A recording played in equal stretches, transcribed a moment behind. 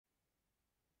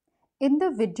In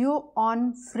the video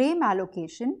on frame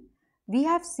allocation, we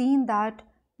have seen that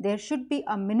there should be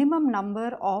a minimum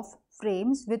number of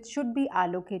frames which should be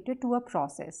allocated to a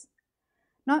process.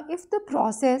 Now, if the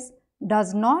process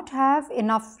does not have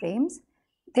enough frames,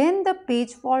 then the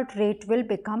page fault rate will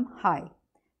become high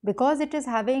because it is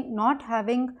not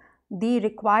having the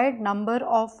required number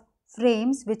of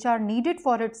frames which are needed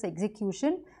for its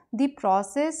execution. The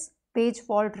process page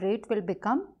fault rate will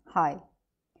become high.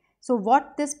 So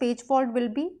what this page fault will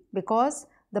be, because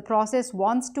the process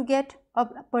wants to get a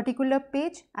particular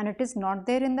page and it is not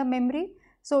there in the memory,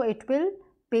 so it will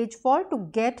page fault to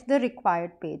get the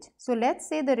required page. So let's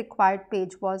say the required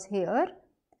page was here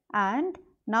and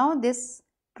now this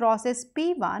process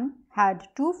P1 had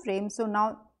 2 frames. So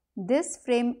now this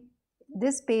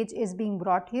page is being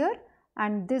brought here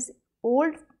and this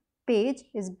old page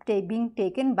is being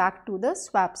taken back to the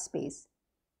swap space.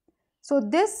 So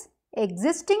this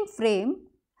existing frame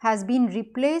has been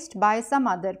replaced by some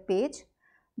other page,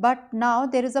 but now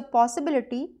there is a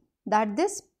possibility that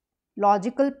this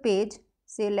logical page,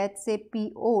 say let's say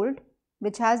P old,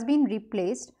 which has been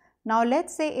replaced, now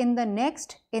let's say in the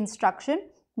next instruction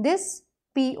this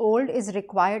P old is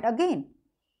required again.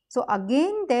 So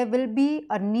again there will be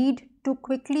a need to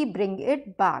quickly bring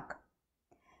it back.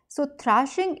 So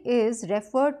thrashing is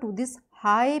referred to this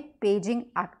high paging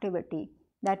activity.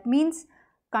 That means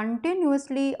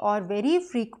continuously or very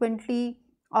frequently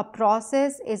a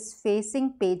process is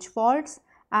facing page faults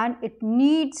and it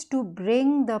needs to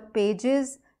bring the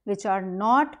pages which are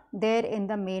not there in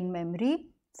the main memory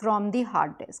from the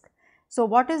hard disk. So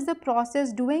what is the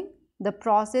process doing? The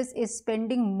process is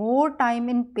spending more time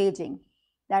in paging.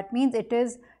 That means it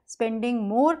is spending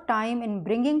more time in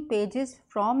bringing pages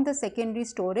from the secondary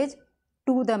storage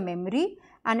to the memory,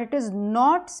 and it is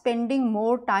not spending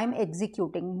more time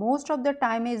executing. Most of the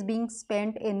time is being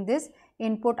spent in this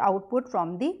input output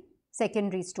from the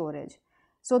secondary storage.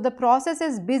 So the process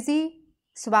is busy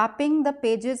swapping the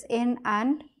pages in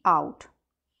and out.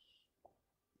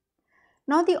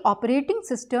 Now the operating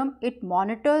system, it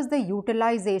monitors the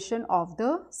utilization of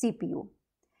the CPU.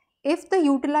 If the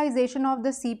utilization of the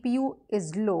CPU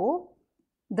is low,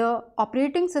 the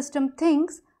operating system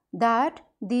thinks that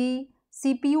the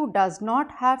CPU does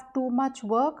not have too much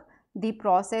work, the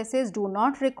processes do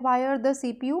not require the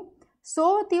CPU,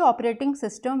 so the operating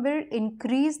system will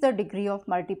increase the degree of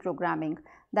multiprogramming.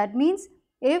 That means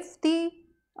if the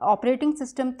operating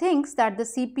system thinks that the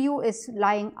CPU is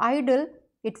lying idle,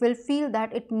 it will feel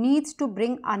that it needs to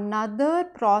bring another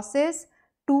process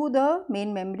to the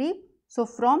main memory. So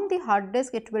from the hard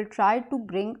disk, it will try to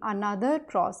bring another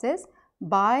process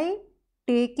by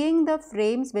taking the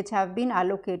frames which have been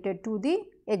allocated to the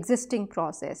existing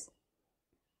process.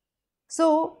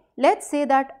 So let's say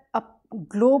that a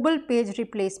global page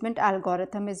replacement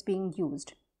algorithm is being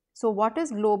used. So what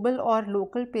is global or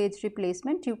local page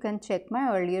replacement? You can check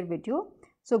my earlier video.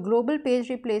 So global page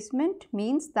replacement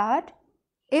means that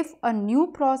if a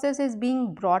new process is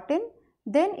being brought in,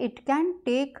 then it can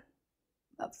take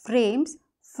frames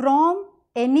from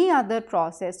any other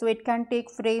process. So it can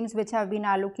take frames which have been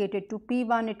allocated to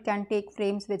P1, it can take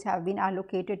frames which have been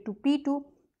allocated to P2.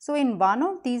 So in one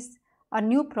of these, a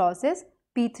new process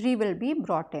P3 will be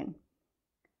brought in.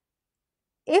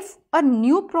 If a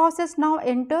new process now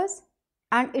enters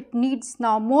and it needs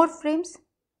now more frames,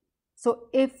 so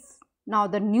if now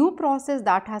the new process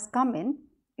that has come in,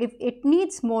 if it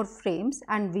needs more frames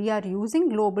and we are using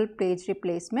global page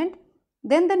replacement,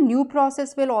 then the new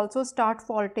process will also start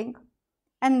faulting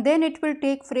and then it will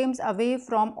take frames away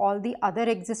from all the other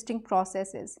existing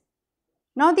processes.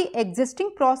 Now the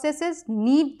existing processes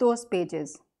need those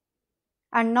pages,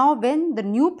 and now when the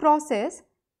new process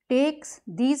takes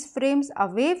these frames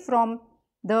away from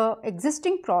the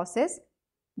existing process,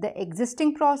 the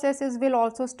existing processes will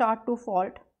also start to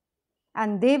fault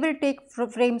and they will take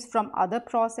frames from other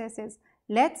processes.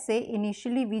 Let's say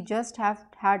initially we just have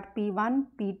had P1,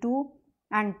 P2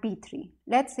 and P3.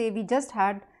 Let's say we just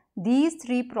had these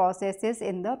 3 processes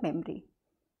in the memory,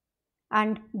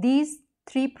 and these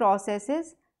 3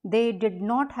 processes, they did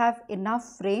not have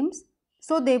enough frames,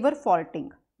 so they were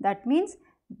faulting. That means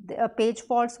the page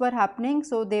faults were happening,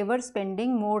 so they were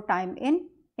spending more time in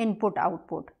input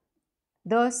output.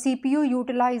 The CPU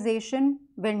utilization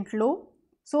went low,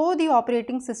 so the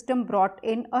operating system brought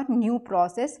in a new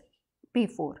process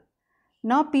P4.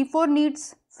 Now P4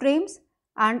 needs frames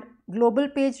and global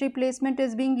page replacement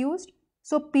is being used.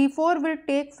 So P4 will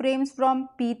take frames from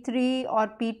P3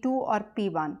 or P2 or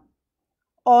P1.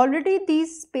 Already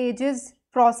these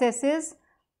processes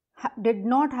did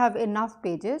not have enough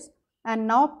pages, and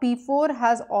now P4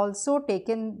 has also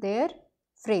taken their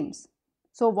frames.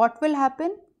 So what will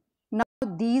happen? Now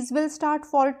these will start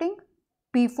faulting,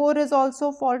 P4 is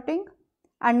also faulting,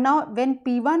 and now when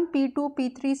P1, P2,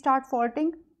 P3 start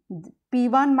faulting,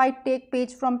 P1 might take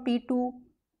page from P2,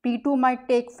 P2 might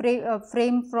take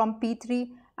frame from P3,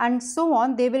 and so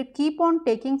on. They will keep on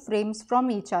taking frames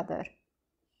from each other.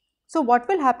 So what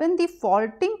will happen? The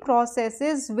faulting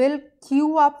processes will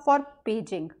queue up for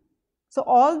paging. So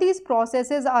all these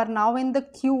processes are now in the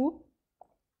queue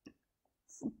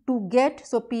to get,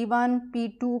 so P1,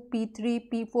 P2, P3,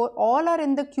 P4 all are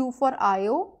in the queue for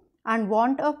IO and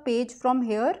want a page from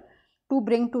here to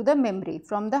bring to the memory,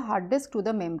 from the hard disk to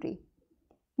the memory.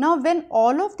 Now when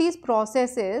all of these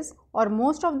processes or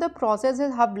most of the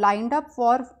processes have lined up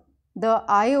for the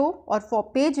IO or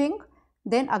for paging,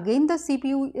 then again the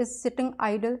CPU is sitting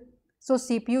idle. So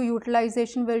CPU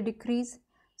utilization will decrease.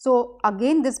 So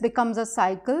again this becomes a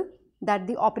cycle that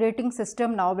the operating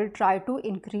system now will try to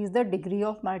increase the degree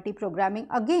of multiprogramming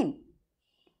again.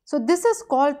 So this is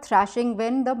called thrashing,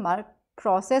 when the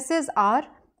processes are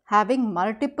having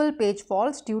multiple page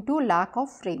faults due to lack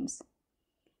of frames.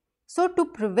 So to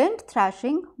prevent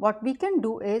thrashing, what we can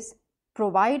do is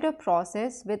provide a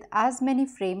process with as many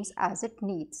frames as it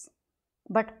needs.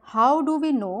 But how do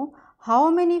we know how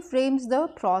many frames the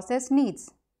process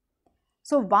needs?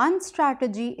 So one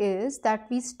strategy is that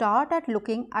we start at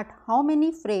looking at how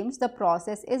many frames the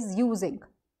process is using.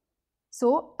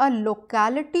 So a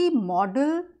locality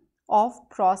model of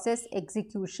process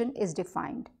execution is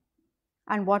defined.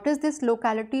 And what is this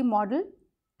locality model?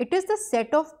 It is the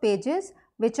set of pages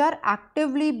which are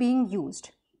actively being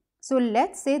used. So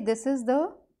let's say this is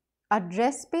the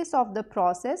address space of the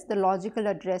process, the logical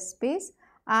address space,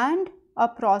 and a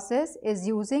process is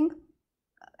using,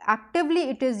 actively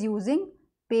it is using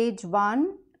page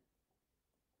 1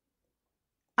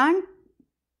 and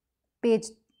page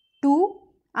 2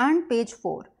 and page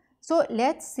 4. So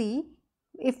let's see,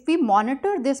 if we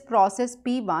monitor this process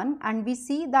P1 and we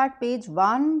see that page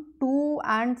 1, 2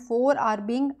 and 4 are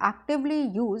being actively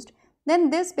used,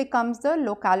 then this becomes the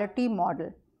locality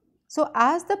model. So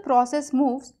as the process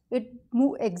moves, it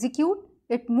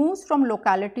moves from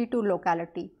locality to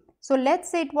locality. So let's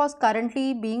say it was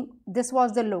currently being, this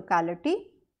was the locality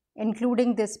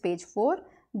including this page 4,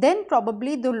 then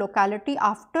probably the locality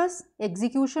after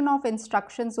execution of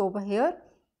instructions over here,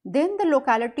 then the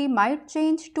locality might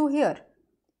change to here.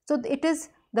 So it is,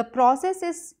 the process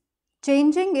is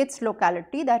changing its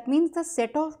locality, that means the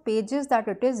set of pages that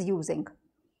it is using.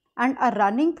 And a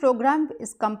running program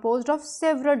is composed of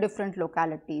several different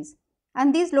localities,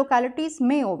 and these localities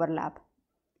may overlap.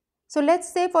 So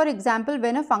let's say for example,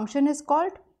 when a function is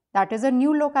called, that is a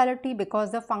new locality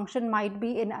because the function might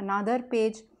be in another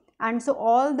page, and so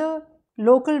all the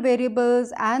local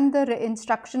variables and the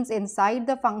instructions inside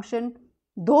the function,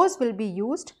 those will be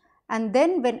used. And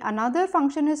then when another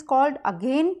function is called,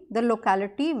 again the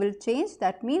locality will change,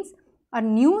 that means a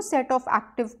new set of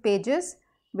active pages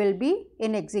will be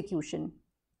in execution.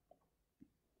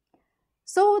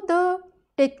 So the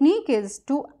technique is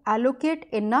to allocate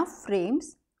enough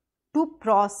frames to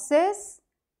process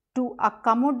to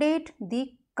accommodate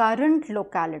the current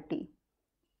locality.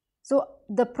 So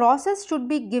the process should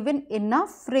be given enough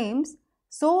frames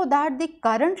so that the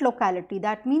current locality,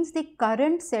 that means the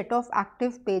current set of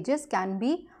active pages, can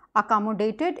be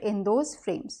accommodated in those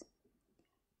frames.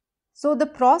 So the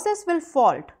process will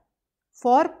fault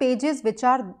for pages which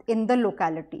are in the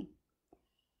locality.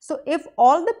 So if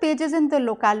all the pages in the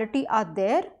locality are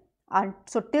there, and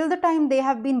so till the time they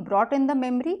have been brought in the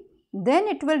memory, then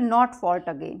it will not fault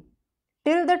again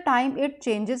till the time it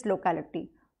changes locality.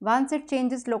 Once it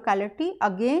changes locality,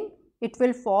 again it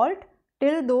will fault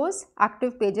till those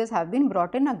active pages have been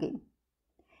brought in again.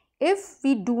 If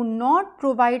we do not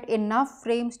provide enough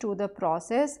frames to the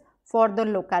process for the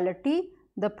locality,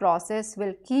 the process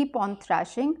will keep on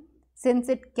thrashing, since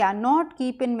it cannot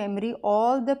keep in memory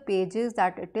all the pages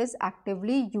that it is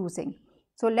actively using.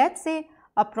 So let's say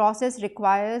a process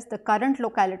requires, the current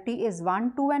locality is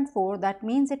 1, 2 and 4, that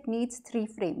means it needs 3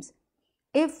 frames.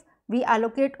 If we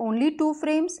allocate only 2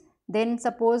 frames, then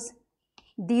suppose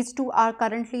these 2 are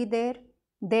currently there,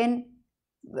 then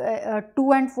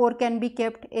 2 and 4 can be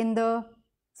kept in the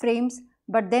frames,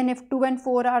 but then if 2 and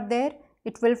 4 are there,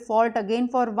 it will fault again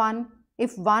for 1.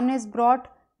 If 1 is brought,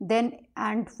 then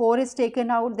and 4 is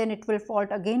taken out, then it will fault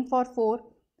again for 4.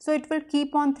 So it will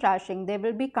keep on thrashing, there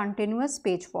will be continuous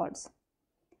page faults.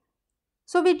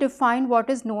 So we define what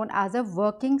is known as a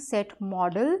working set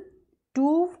model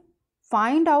to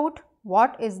find out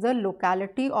what is the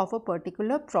locality of a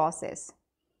particular process,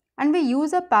 and we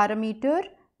use a parameter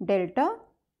delta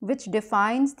which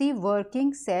defines the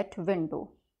working set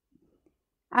window.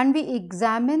 and we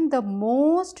examine the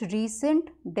most recent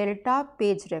delta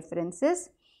page references,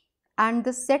 and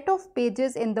the set of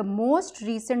pages in the most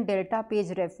recent delta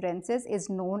page references is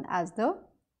known as the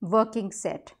working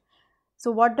set. So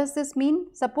what does this mean?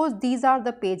 Suppose these are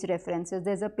the page references.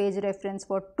 There is a page reference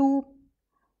for 2,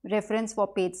 reference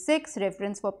for page 6,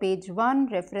 reference for page 1,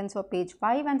 reference for page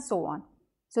 5, and so on.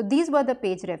 So these were the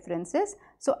page references.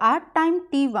 So at time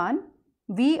t1,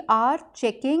 we are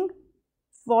checking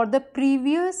for the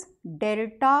previous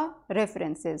delta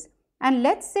references, and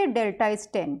let's say delta is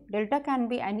 10. Delta can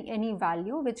be any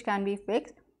value which can be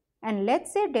fixed, and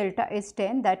let's say delta is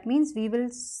 10. That means we will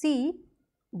see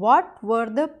what were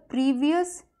the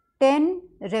previous 10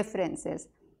 references.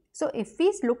 So if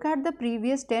we look at the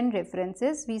previous 10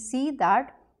 references, we see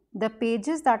that the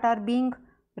pages that are being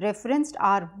referenced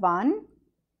are 1,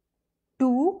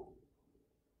 2,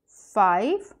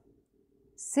 5,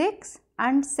 6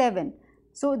 and 7.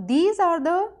 So these are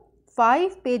the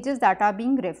 5 pages that are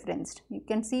being referenced. You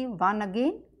can see 1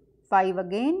 again, 5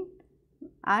 again,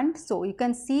 and so you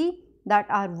can see that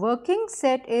our working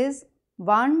set is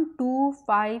 1, 2,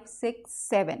 5, 6,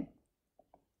 7.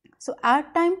 So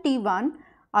at time t1,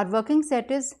 our working set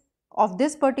is of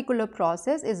this particular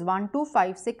process is 1, 2,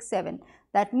 5, 6, 7.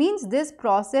 That means this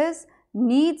process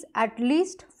needs at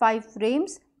least 5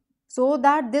 frames so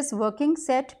that this working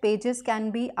set pages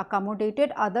can be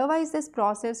accommodated, otherwise this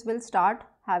process will start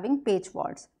having page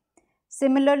faults.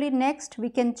 Similarly, next we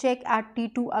can check at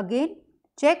t2 again,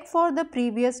 check for the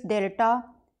previous delta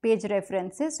page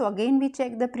references. So again we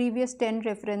check the previous 10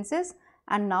 references,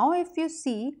 and now if you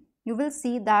see, you will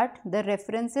see that the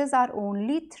references are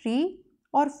only 3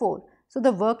 or 4. So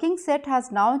the working set has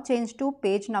now changed to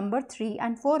page number 3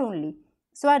 and 4 only.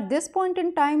 So at this point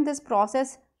in time, this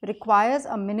process requires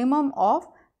a minimum of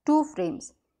 2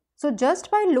 frames. So just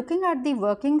by looking at the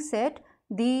working set,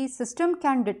 the system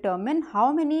can determine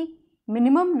how many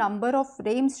minimum number of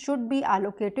frames should be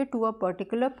allocated to a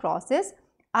particular process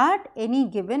at any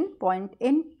given point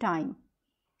in time.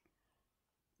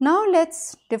 Now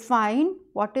let's define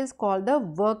what is called the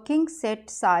working set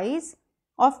size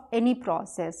of any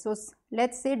process. So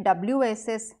let's say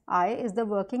WSSI is the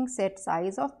working set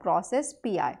size of process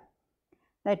PI.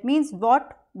 That means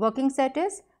what working set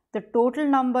is? The total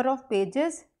number of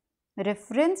pages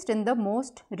referenced in the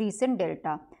most recent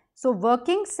delta. So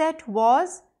working set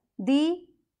was the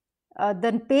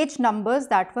page numbers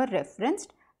that were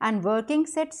referenced, and working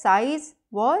set size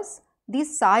was the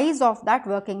size of that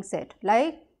working set.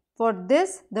 Like for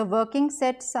this, the working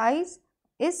set size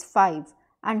is 5,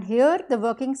 and here the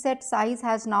working set size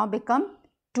has now become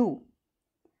 2.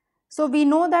 So we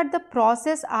know that the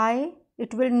process I,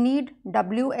 it will need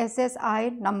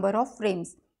WSSI number of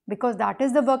frames, because that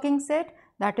is the working set,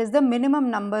 that is the minimum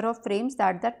number of frames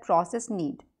that that process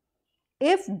need.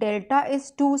 If delta is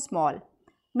too small,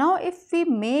 now if we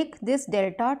make this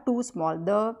delta too small,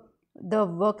 the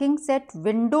working set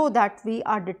window that we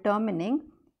are determining,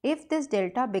 if this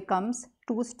delta becomes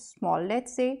too small,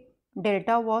 let's say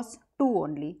delta was 2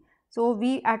 only. So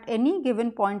we at any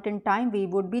given point in time, we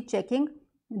would be checking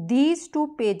these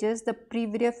 2 pages, the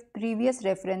previous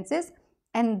references,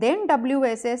 and then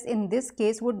WSS in this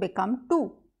case would become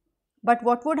 2. But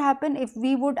what would happen if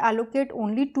we would allocate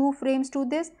only 2 frames to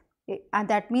this? And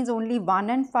that means only 1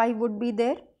 and 5 would be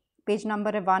there, page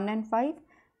number 1 and 5.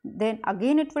 Then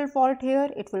again it will fault here,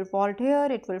 it will fault here,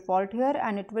 it will fault here,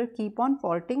 and it will keep on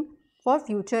faulting for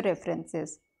future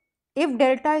references. If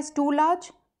delta is too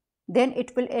large, then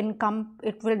it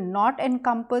will not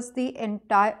encompass the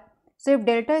entire. So if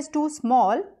delta is too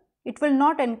small, it will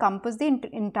not encompass the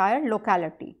entire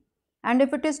locality, and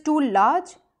if it is too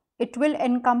large, it will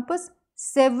encompass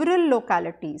several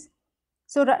localities.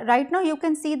 So right now you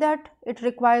can see that it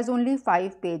requires only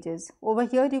 5 pages. Over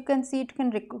here you can see it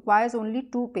requires only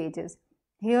 2 pages.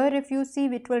 Here if you see,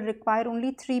 it will require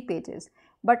only 3 pages.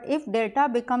 But if delta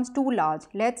becomes too large,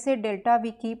 let's say delta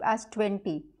we keep as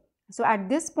 20. So at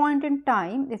this point in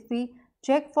time, if we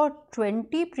check for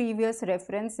 20 previous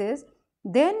references,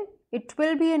 then it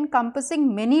will be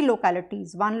encompassing many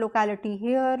localities, one locality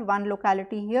here, one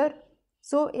locality here.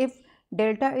 So if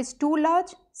delta is too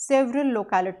large, several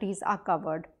localities are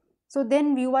covered. So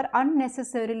then you are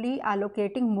unnecessarily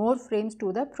allocating more frames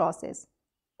to the process.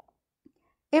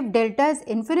 If delta is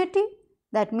infinity,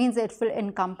 that means it will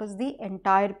encompass the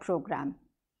entire program.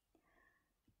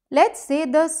 Let's say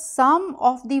the sum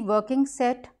of the working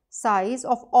set size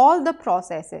of all the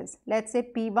processes. Let's say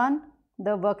P1,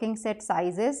 the working set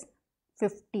size is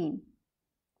 15.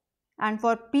 And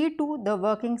for P2, the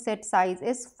working set size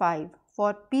is 5.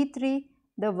 For P3,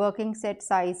 the working set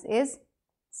size is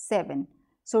 7.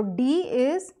 So D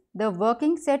is the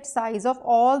working set size of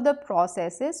all the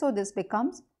processes. So this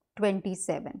becomes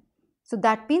 27. So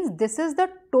that means this is the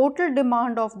total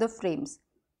demand of the frames.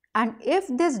 And if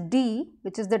this D,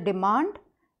 which is the demand,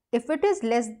 if it is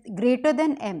greater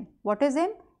than M, what is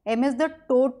M? M is the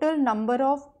total number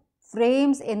of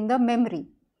frames in the memory.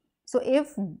 So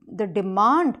if the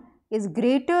demand is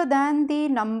greater than the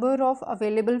number of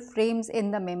available frames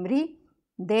in the memory,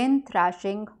 then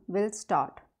thrashing will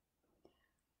start.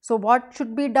 So what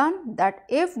should be done? That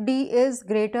if D is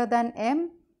greater than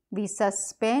M, we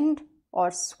suspend or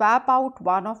swap out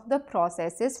one of the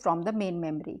processes from the main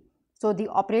memory. So the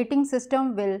operating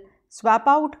system will swap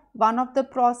out one of the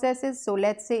processes. So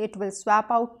let's say it will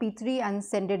swap out P3 and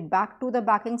send it back to the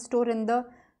backing store in the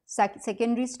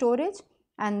secondary storage,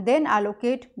 and then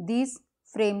allocate these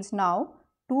frames now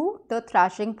to the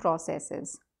thrashing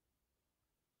processes.